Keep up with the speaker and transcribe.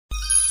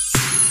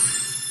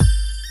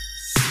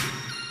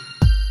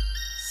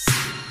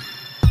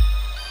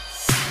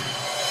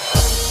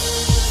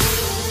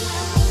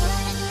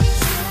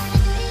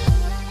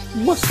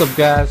What's up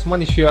guys,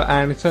 Manish here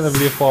and it's another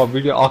video for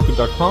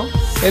Videoorchard.com.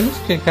 In this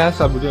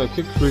screencast I'll be doing a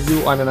quick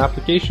review on an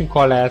application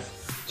called as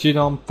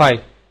Genome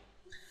Pi.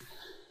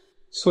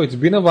 So it's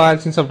been a while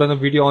since I've done a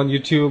video on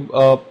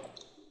YouTube,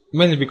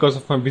 mainly because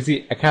of my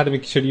busy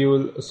academic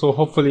schedule. So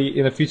hopefully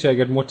in the future I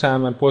get more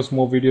time and post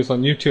more videos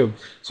on YouTube.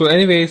 So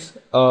anyways,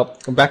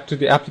 back to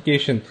the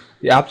application.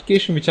 The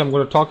application which I'm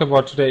going to talk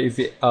about today is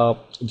the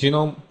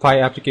Genome Pi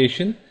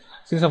application.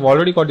 Since I've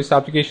already got this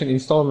application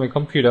installed on my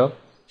computer,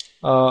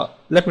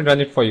 let me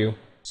run it for you.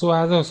 So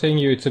as I was saying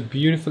it's a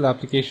beautiful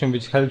application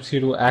which helps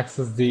you to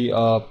access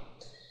the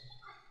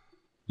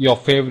your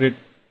favorite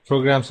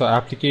programs or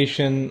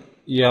application.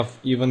 You have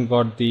even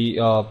got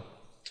the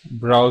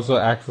browser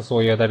access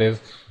over here, that is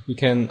you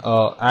can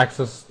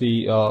access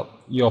the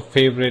your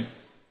favorite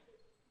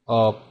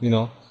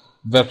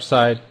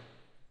website.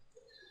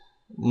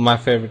 My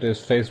favorite is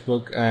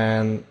Facebook,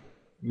 and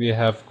we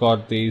have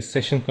got the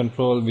session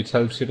control which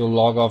helps you to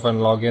log off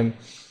and log in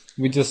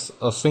with just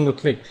a single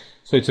click.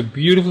 So it's a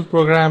beautiful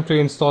program to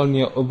install in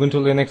your Ubuntu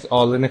Linux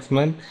or Linux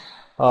Mint.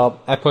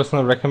 I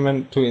personally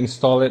recommend to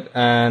install it.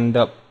 And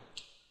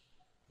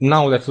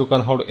now let's look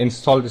on how to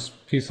install this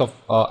piece of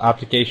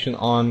application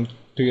on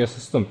to your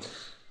system.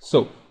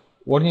 So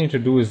what you need to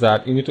do is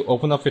that you need to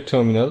open up your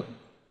terminal.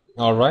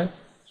 Alright,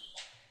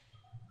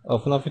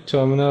 open up your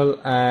terminal,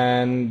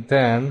 and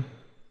then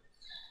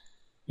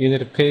you need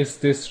to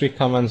paste these three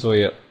commands over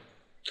here.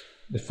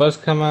 The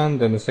first command,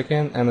 then the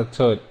second, and the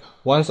third.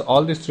 Once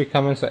all these three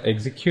commands are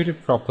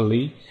executed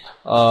properly,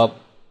 the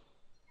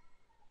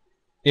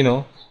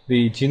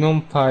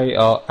Genome Pi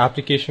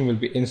application will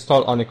be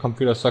installed on your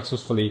computer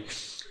successfully.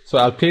 So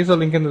I'll place a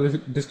link in the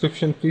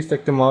description. Please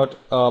check them out.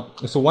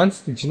 So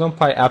once the Genome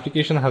Pi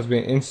application has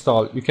been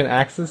installed, you can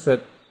access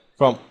it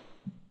from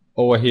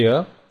over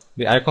here.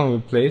 The icon will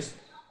be placed,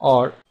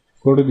 or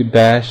go to the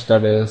dash,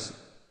 that is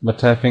by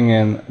typing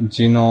in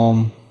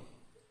Genome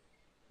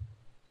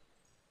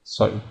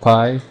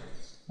Pi,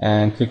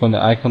 and click on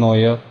the icon over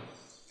here,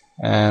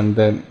 and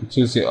then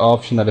choose the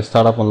option that is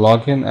startup and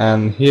login.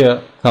 And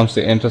here comes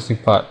the interesting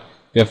part.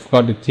 We have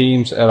got the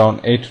themes,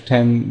 around 8 to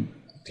 10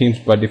 themes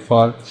by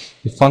default.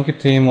 The funky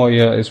theme over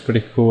here is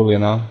pretty cool, it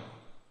has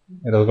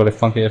got a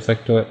funky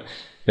effect to it.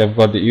 We have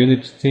got the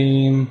Unity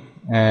theme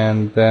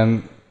and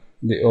then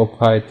the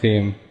OPI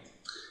theme.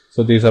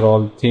 So these are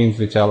all themes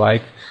which I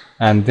like.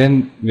 And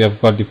then we have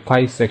got the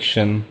Pi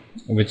section,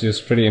 which is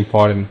pretty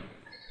important.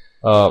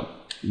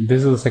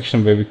 This is the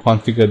section where we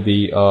configure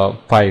the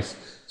Pis.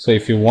 So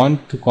if you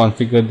want to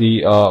configure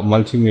the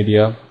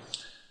multimedia,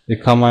 the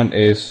command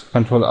is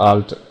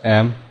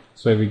Ctrl-Alt-M.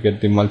 So we get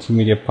the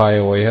multimedia Pi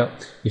over here.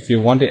 If you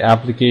want the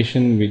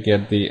application, we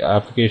get the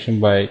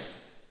application by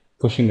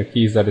pushing the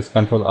keys, that is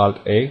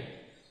Ctrl-Alt-A.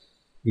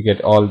 We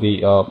get all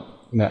the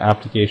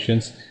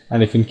applications.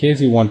 And if in case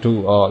you want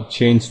to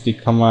change the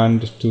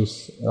command to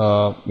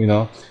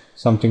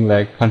something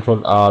like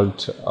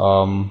Ctrl-Alt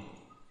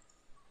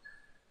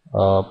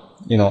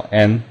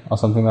N or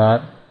something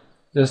like that,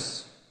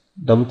 just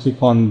double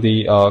click on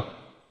the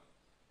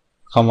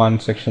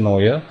command section over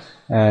here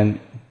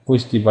and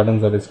push the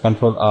buttons, that is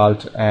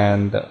Ctrl-Alt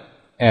and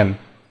N.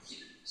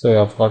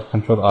 So I've got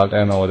Ctrl-Alt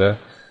N over there.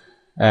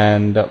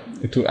 And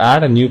to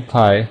add a new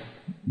Pi,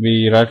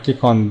 we right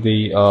click on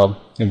the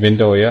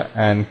window here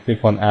and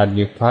click on add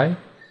new Pi,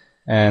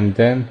 and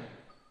then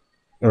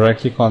right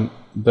click on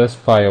this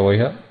Pi over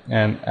here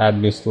and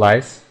add new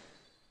slice.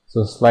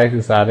 So slice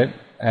is added,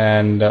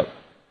 and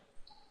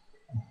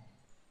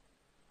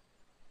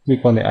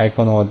click on the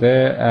icon over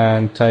there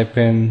and type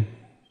in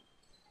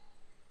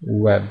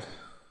web.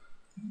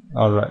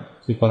 Alright,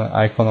 click on the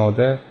icon over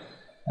there,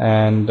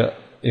 and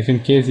if in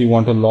case you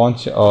want to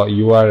launch a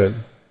URL,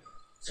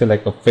 say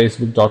like a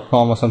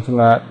facebook.com or something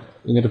like that,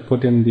 you need to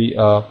put in the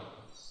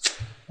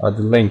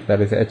link,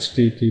 that is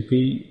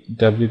http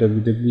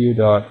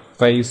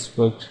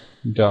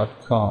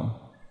www.facebook.com.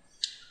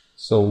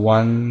 So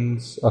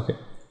once, okay,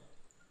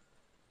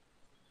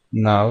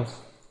 now,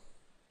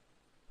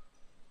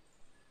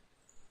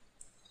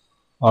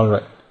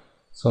 alright,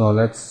 so now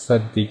let's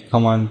set the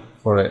command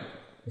for it.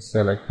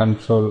 Say like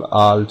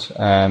Ctrl-Alt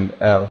and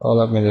L. Or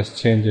let me just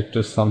change it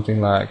to something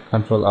like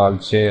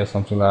Ctrl-Alt-J or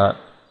something like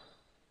that.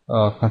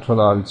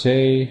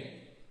 Ctrl-Alt-J,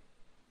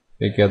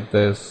 we get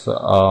this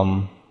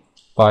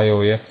Pi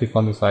over here. Click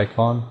on this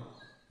icon,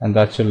 and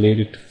that should lead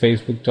you to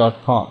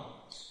facebook.com.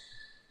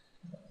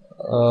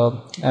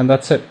 And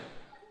that's it.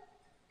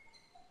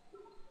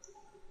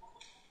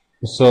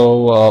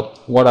 So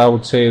what I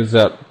would say is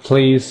that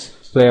please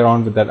play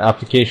around with that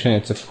application.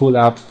 It's a cool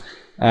app.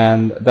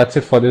 And that's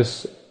it for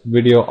this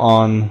video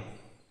on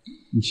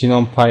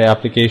Genome Pi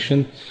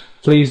application.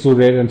 Please do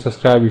rate and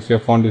subscribe if you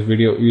have found this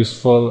video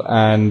useful.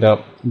 And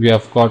we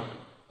have got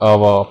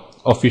our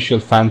official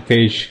fan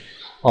page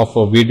of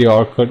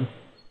Videoorchard.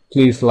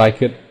 Please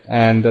like it,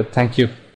 and thank you.